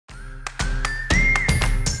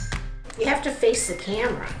You have to face the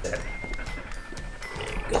camera.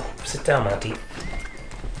 Go. Sit down, Monty.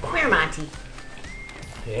 Come here, Monty.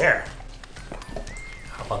 There.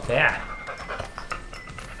 How about that?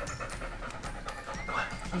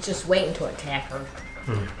 He's just waiting to attack her.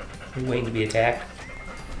 You waiting to be attacked?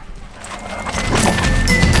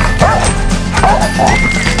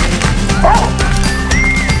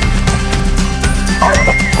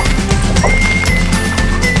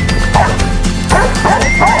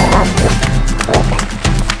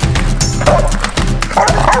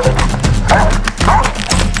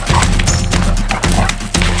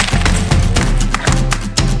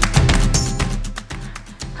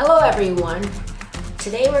 Hello everyone.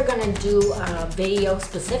 Today we're going to do a video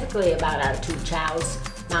specifically about our two chows,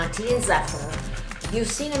 Monty and Zephyr. You've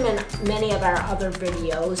seen them in many of our other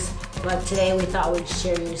videos, but today we thought we'd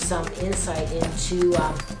share you some insight into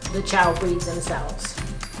the chow breed themselves.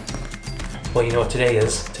 Well, you know what today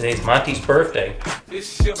is? Today's Monty's birthday.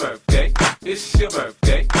 It's your birthday. It's your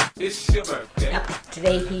birthday. It's your birthday. Yep.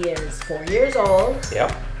 Today he is 4 years old.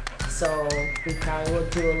 Yep. So we probably will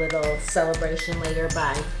do a little celebration later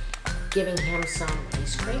by giving him some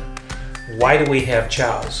ice cream. Why do we have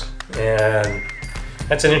chows? And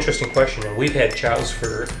that's an interesting question. And we've had chows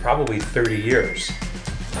for probably 30 years.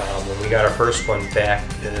 When we got our first one back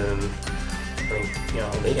in, I think,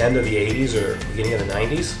 the end of the 80s or beginning of the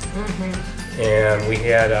 90s. And we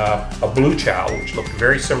had a blue chow, which looked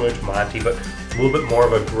very similar to Monty, but a little bit more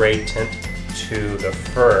of a gray tint to the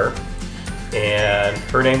fur. And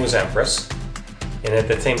her name was Empress. And at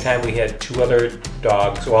the same time, we had two other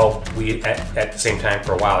dogs. Well, at the same time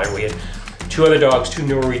for a while there, we had two other dogs, two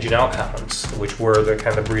Norwegian Outhounds, which were the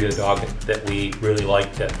kind of breed of dog that we really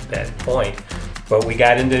liked at that point. But we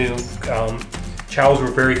got into chows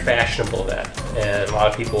were very fashionable then, and a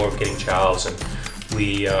lot of people were getting chows, and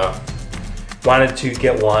we wanted to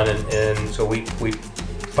get one, and so we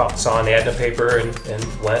saw an ad in the paper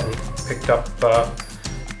and went and picked up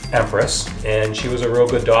Empress, and she was a real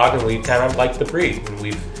good dog, and we kind of liked the breed, and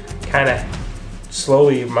we've kind of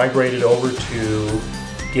slowly migrated over to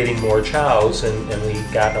getting more chows, and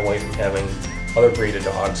we've gotten away from having other breed of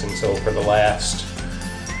dogs, and so for the last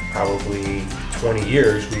probably 20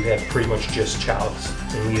 years we've had pretty much just chows,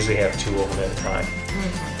 and we usually have two of them at a time.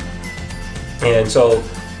 And so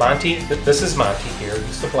Monty, this is Monty here,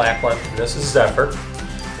 he's the black one, and this is Zephyr,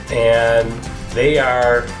 and they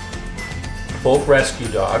are both rescue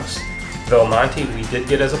dogs, though Monty we did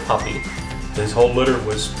get as a puppy. His whole litter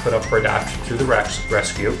was put up for adoption through the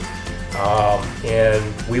rescue.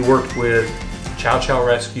 And we worked with Chow Chow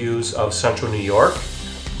Rescues of Central New York,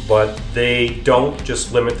 but they don't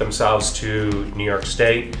just limit themselves to New York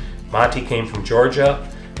State. Monty came from Georgia,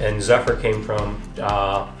 and Zephyr came from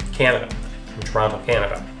Canada, from Toronto,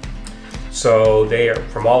 Canada. So they are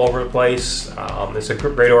from all over the place. It's a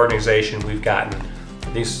great organization. We've gotten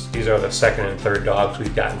these are the second and third dogs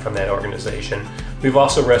we've gotten from that organization. We've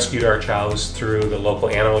also rescued our chows through the local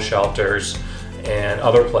animal shelters and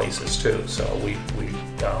other places too. So we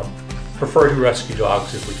prefer to rescue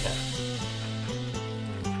dogs if we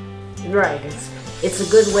can. Right. It's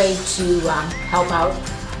a good way to help out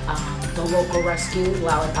the local rescue,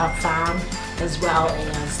 Lollipop Farm, as well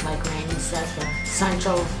as, like Randy said, the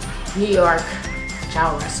Central New York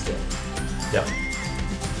Chow Rescue. Yep.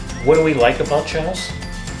 What do we like about chows?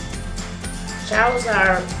 Chows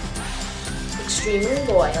are extremely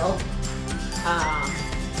loyal.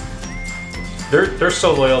 They're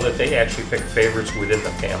so loyal that they actually pick favorites within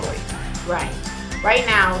the family. Right. Right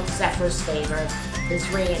now, Zephyr's favorite is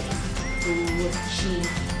Randy, who she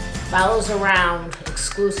follows around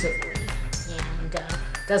exclusively and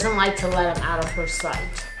doesn't like to let him out of her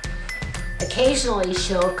sight. Occasionally,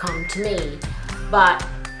 she'll come to me, but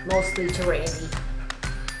mostly to Randy.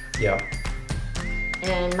 Yeah.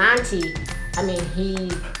 And Monty, I mean,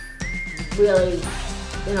 he really,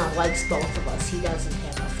 likes both of us. He doesn't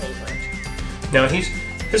have a favorite. Now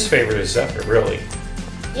his favorite is Zephyr, really.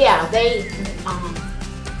 Yeah,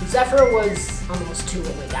 Zephyr was almost 2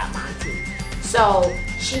 when we got Monty. So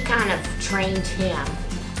she kind of trained him,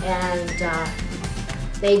 and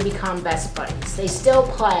they become best buddies. They still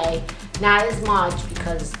play, not as much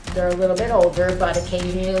because they're a little bit older, but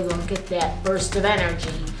occasionally they'll get that burst of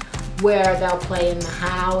energy where they'll play in the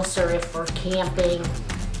house, or if we're camping,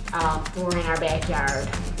 or in our backyard.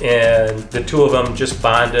 And the two of them just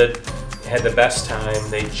bonded, had the best time.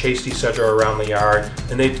 They chased each other around the yard,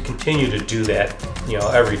 and they continue to do that,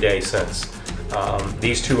 every day since.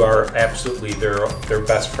 These two are absolutely they're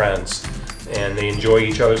best friends, and they enjoy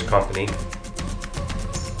each other's company.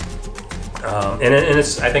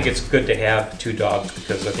 I think it's good to have two dogs,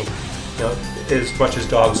 because I think you know, as much as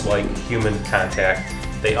dogs like human contact,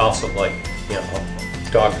 they also like, you know,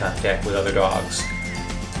 dog contact with other dogs.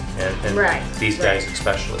 And Right, these guys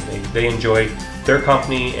especially, they enjoy their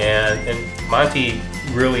company, and Monty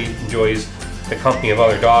really enjoys the company of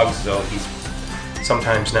other dogs, though he's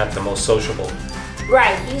sometimes not the most sociable.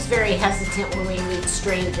 Right, he's very hesitant when we meet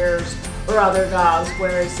strangers or other dogs,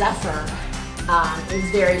 whereas Zephyr is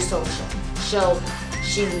very social.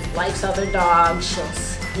 She likes other dogs,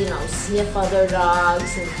 she'll, you know, sniff other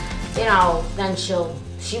dogs, and, you know, then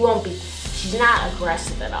she's not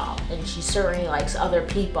aggressive at all, and she certainly likes other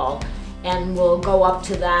people, and will go up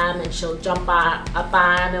to them, and she'll jump up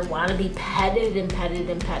on them and want to be petted and petted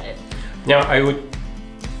and petted. Now, I would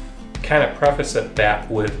kind of preface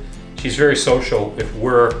that with, she's very social if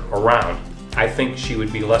we're around. I think she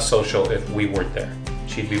would be less social if we weren't there.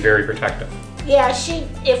 She'd be very protective. Yeah,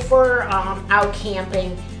 if we're out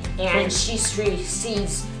camping and she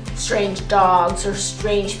sees strange dogs or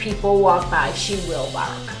strange people walk by, she will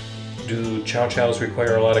bark. Do Chow Chows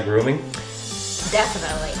require a lot of grooming?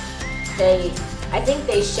 Definitely. I think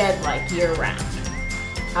they shed like year round.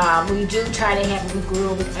 We do try to have them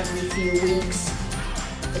groomed every few weeks.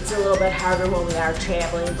 It's a little bit harder when we are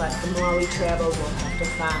traveling, but the more we travel, we'll have to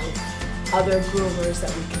find other groomers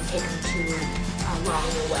that we can take them to along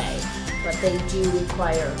the way. But they do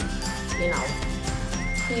require, you know,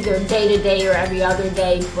 either day-to-day or every other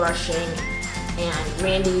day brushing, and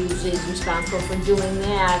Randy usually is responsible for doing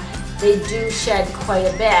that. They do shed quite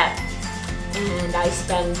a bit, and I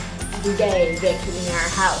spend every day vacuuming our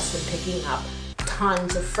house and picking up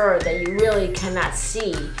tons of fur that you really cannot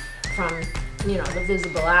see from, you know, the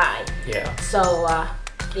visible eye. Yeah. So,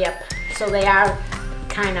 yep. So they are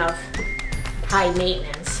kind of high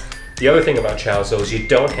maintenance. The other thing about Chows, though, is you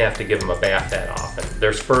don't have to give them a bath that often.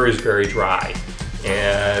 Their fur is very dry,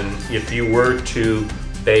 and if you were to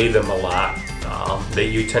bathe them a lot,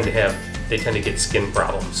 they tend to get skin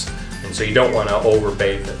problems, and so you don't want to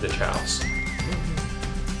overbathe the Chows.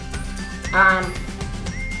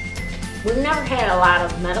 We've never had a lot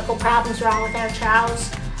of medical problems wrong with our Chows,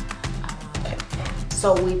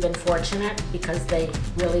 so we've been fortunate because they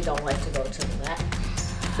really don't like to go to the vet.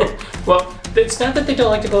 Well, it's not that they don't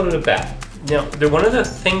like to go to the vet. You know, one of the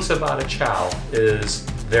things about a Chow is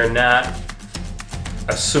they're not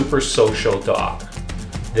a super social dog.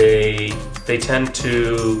 They tend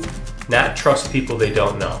to not trust people they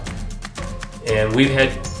don't know. And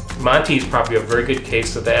Monty's probably a very good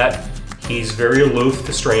case of that. He's very aloof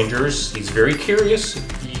to strangers. He's very curious.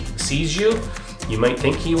 He sees you. You might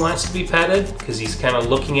think he wants to be petted because he's kind of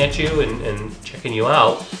looking at you and checking you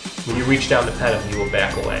out. When you reach down to pet him, he will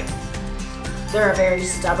back away. They're a very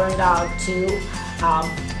stubborn dog too.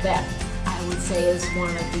 That I would say is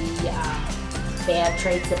one of the bad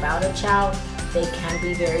traits about a Chow. They can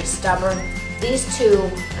be very stubborn. These two,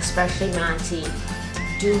 especially Monty,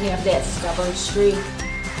 do have that stubborn streak.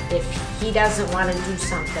 If he doesn't want to do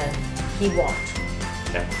something, he won't.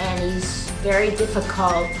 Okay. And he's very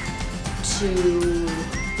difficult to,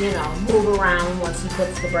 you know, move around once he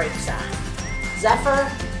puts the brakes on. Zephyr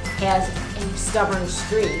has a stubborn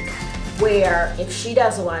streak where if she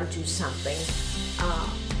doesn't want to do something,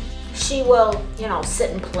 she will, you know,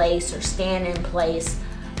 sit in place or stand in place.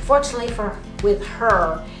 Fortunately with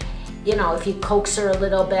her, you know, if you coax her a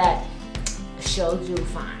little bit, she'll do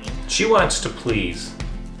fine. She wants to please.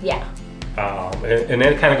 Yeah. And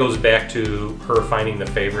then it kind of goes back to her finding the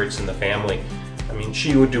favorites in the family. I mean,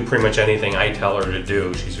 she would do pretty much anything I tell her to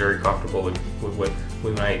do. She's very comfortable with what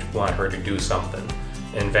we might want her to do something.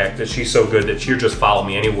 In fact, that she's so good that she'll just follow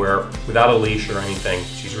me anywhere without a leash or anything.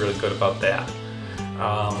 She's really good about that.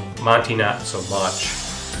 Monty, not so much.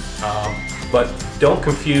 But don't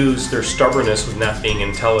confuse their stubbornness with not being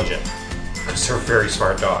intelligent, because they're very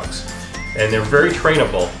smart dogs. And they're very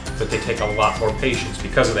trainable, but they take a lot more patience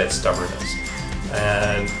because of that stubbornness.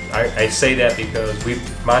 And I say that because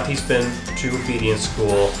Monty's been to obedience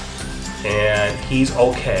school, and he's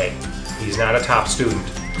okay. He's not a top student.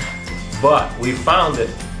 But we found that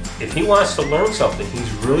if he wants to learn something,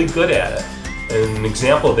 he's really good at it. And an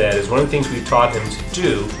example of that is one of the things we've taught him to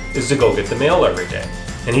do is to go get the mail every day.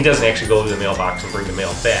 And he doesn't actually go to the mailbox and bring the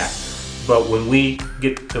mail back. But when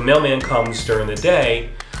the mailman comes during the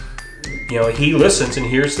day, you know, he listens and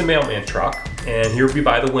hears the mailman truck, and he'll be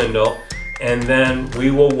by the window, and then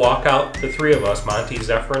we will walk out, the three of us, Monty,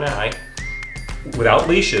 Zephyr, and I, without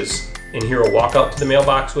leashes, and he will walk out to the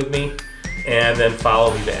mailbox with me, and then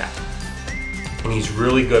follow me back. And he's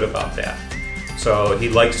really good about that. So he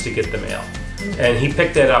likes to get the mail. And he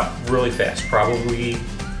picked that up really fast, probably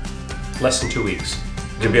less than 2 weeks,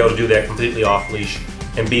 to be able to do that completely off leash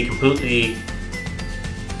and be completely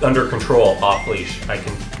under control, off leash. I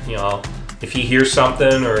can, you know, if he hears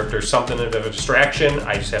something or if there's something of a distraction,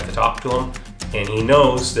 I just have to talk to him, and he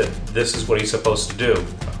knows that this is what he's supposed to do.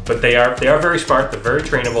 But they are very smart. They're very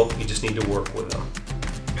trainable. You just need to work with them.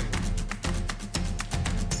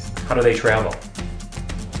 How do they travel?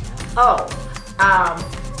 Oh,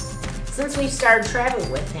 since we started traveling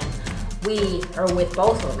with him, or with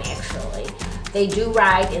both of them actually, they do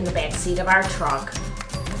ride in the back seat of our truck.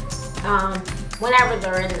 Whenever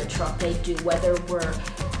they're in the truck, they do, whether we're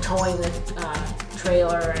towing the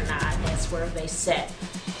trailer or not, that's where they sit.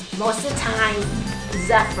 Most of the time,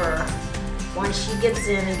 Zephyr, once she gets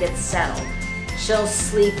in and gets settled, she'll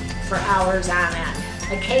sleep for hours on end.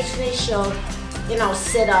 Occasionally she'll, you know,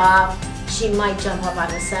 sit up. She might jump up on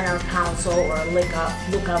the center console or look out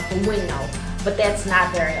the window, but that's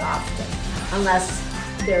not very often, unless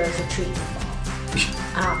there is a treat involved.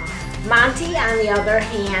 Monty, on the other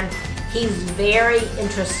hand, he's very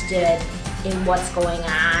interested in what's going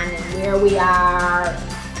on and where we are,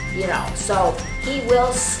 you know, so he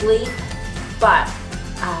will sleep, but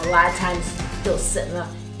a lot of times he'll sit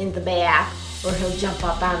in the back or he'll jump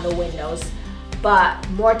up on the windows. But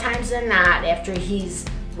more times than not, after he's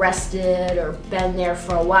rested or been there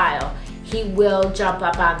for a while, he will jump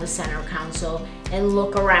up on the center console and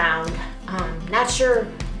look around. Not sure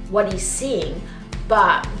what he's seeing,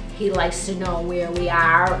 but he likes to know where we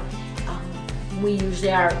are. We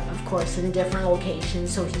usually are, of course, in different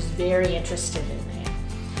locations, so he's very interested in that.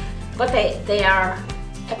 But they are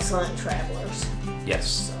excellent travelers.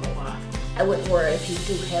 Yes. So I wouldn't worry if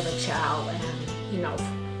you do have a chow and, you know,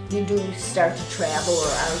 you do start to travel or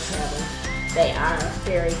are traveling. They are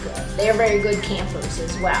very good. They are very good campers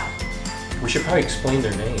as well. We should probably explain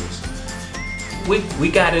their names. We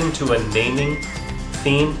got into a naming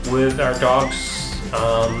theme with our dogs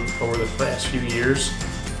over the past few years.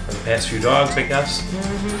 The past few dogs, I guess.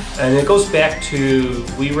 And it goes back to,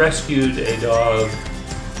 we rescued a dog,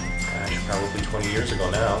 gosh, probably 20 years ago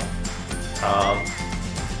now.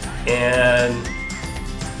 And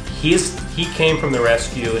he came from the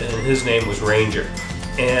rescue, and his name was Ranger.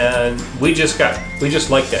 And we just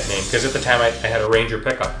liked that name, because at the time I had a Ranger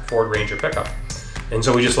pickup, Ford Ranger pickup. And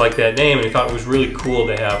so we just liked that name, and we thought it was really cool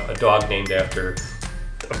to have a dog named after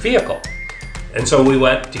a vehicle. And so we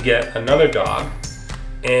went to get another dog,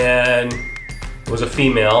 and it was a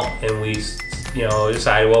female, and we, you know,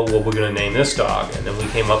 decided, well, we're going to name this dog, and then we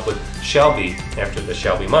came up with Shelby after the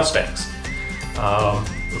Shelby Mustangs.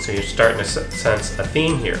 And so you're starting to sense a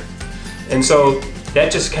theme here, and so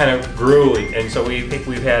that just kind of grew, and so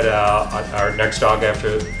we've had our next dog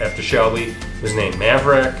after Shelby was named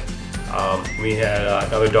Maverick. We had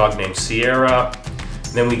another dog named Sierra.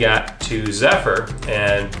 Then we got to Zephyr,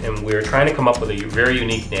 and we were trying to come up with a very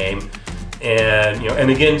unique name. And, you know, and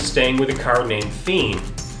again, staying with the car name theme.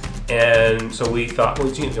 And so we thought,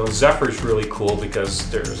 well, you know, Zephyr's really cool because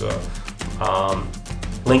there's a,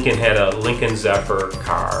 Lincoln had a Lincoln Zephyr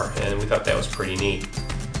car, and we thought that was pretty neat.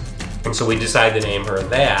 And so we decided to name her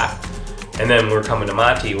that. And then we're coming to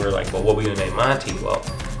Monty, we're like, well, what are we gonna name Monty? Well,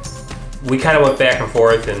 we kind of went back and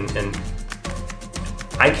forth, and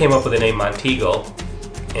I came up with the name Montego,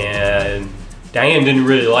 and Diane didn't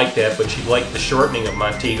really like that, but she liked the shortening of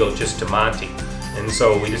Montego just to Monty. And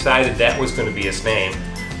so we decided that was going to be his name,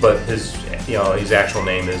 but his actual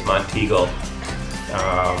name is Montego.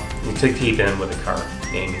 To keep in with the car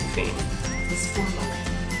naming theme. His formal name.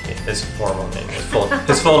 Yeah, his formal name.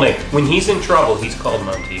 His full name. When he's in trouble, he's called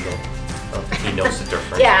Montego. I don't think he knows the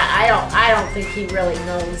difference. Yeah, I don't think he really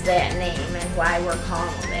knows that name and why we're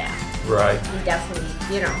calling him that. Right. He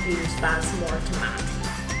definitely, you know, he responds more to Monty.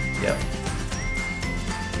 Yep.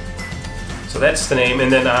 So that's the name,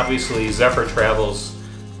 and then obviously Zephyr Travels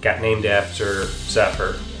got named after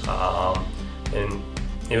Zephyr, and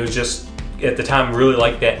it was just, at the time, really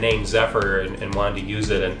liked that name Zephyr and wanted to use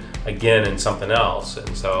it again in something else,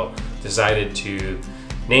 and so decided to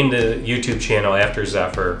name the YouTube channel after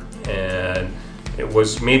Zephyr. And it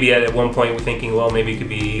was maybe at one point we're thinking, well, maybe it could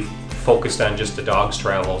be focused on just the dog's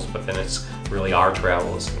travels, but then it's really our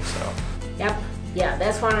travels, and so. Yep, yeah,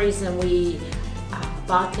 that's one reason we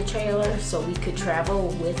bought the trailer, so we could travel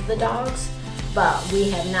with the dogs, but we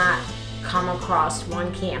have not come across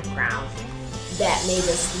one campground that made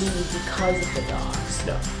us leave because of the dogs.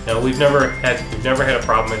 No, we've never had a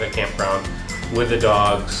problem at a campground with the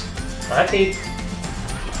dogs. I think,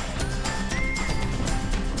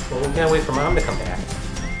 well, we gotta wait for Mom to come back.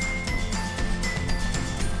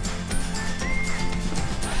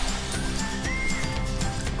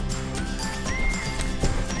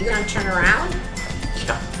 You gonna turn around?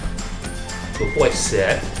 Yeah. Good boy,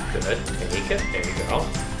 sit. Good. Take it. There you go.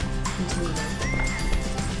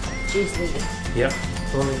 She's leaving. Yep,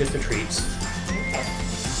 going to get the treats. Okay.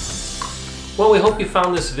 Well, we hope you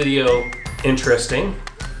found this video interesting,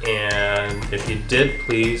 and if you did,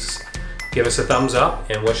 please give us a thumbs up.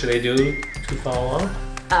 And what should they do to follow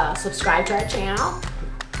along? Subscribe to our channel.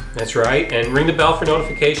 That's right, and ring the bell for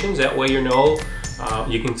notifications. That way you know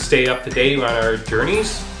you can stay up to date on our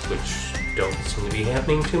journeys, which don't seem to be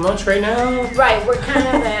happening too much right now. Right, we're kind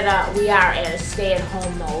of at we are at a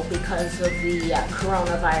stay-at-home mode because of the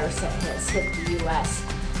coronavirus that has hit the U.S.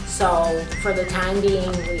 So for the time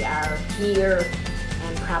being, we are here,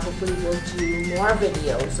 and probably will do more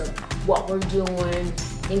videos of what we're doing,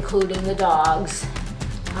 including the dogs.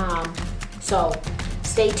 So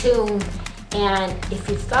stay tuned, and if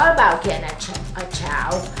you thought about getting a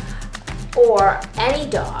chow or any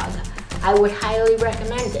dog, I would highly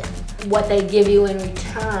recommend it. What they give you in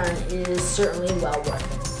return is certainly well worth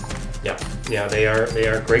it. Yeah, they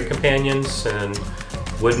are great companions, and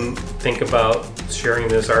wouldn't think about sharing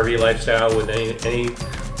this RV lifestyle with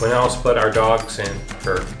anyone else but our dogs and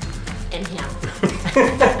her. And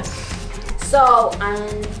him. So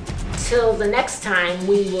until the next time,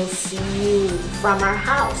 we will see you from our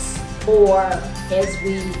house or as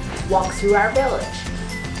we walk through our village.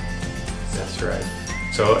 That's right.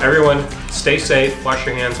 So everyone, stay safe, wash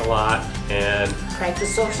your hands a lot, and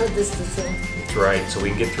Practice social distancing. that's right, so we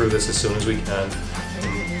can get through this as soon as we can.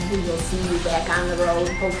 And we will see you back on the road,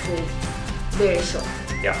 hopefully very short.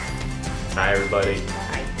 Yeah. Bye, everybody.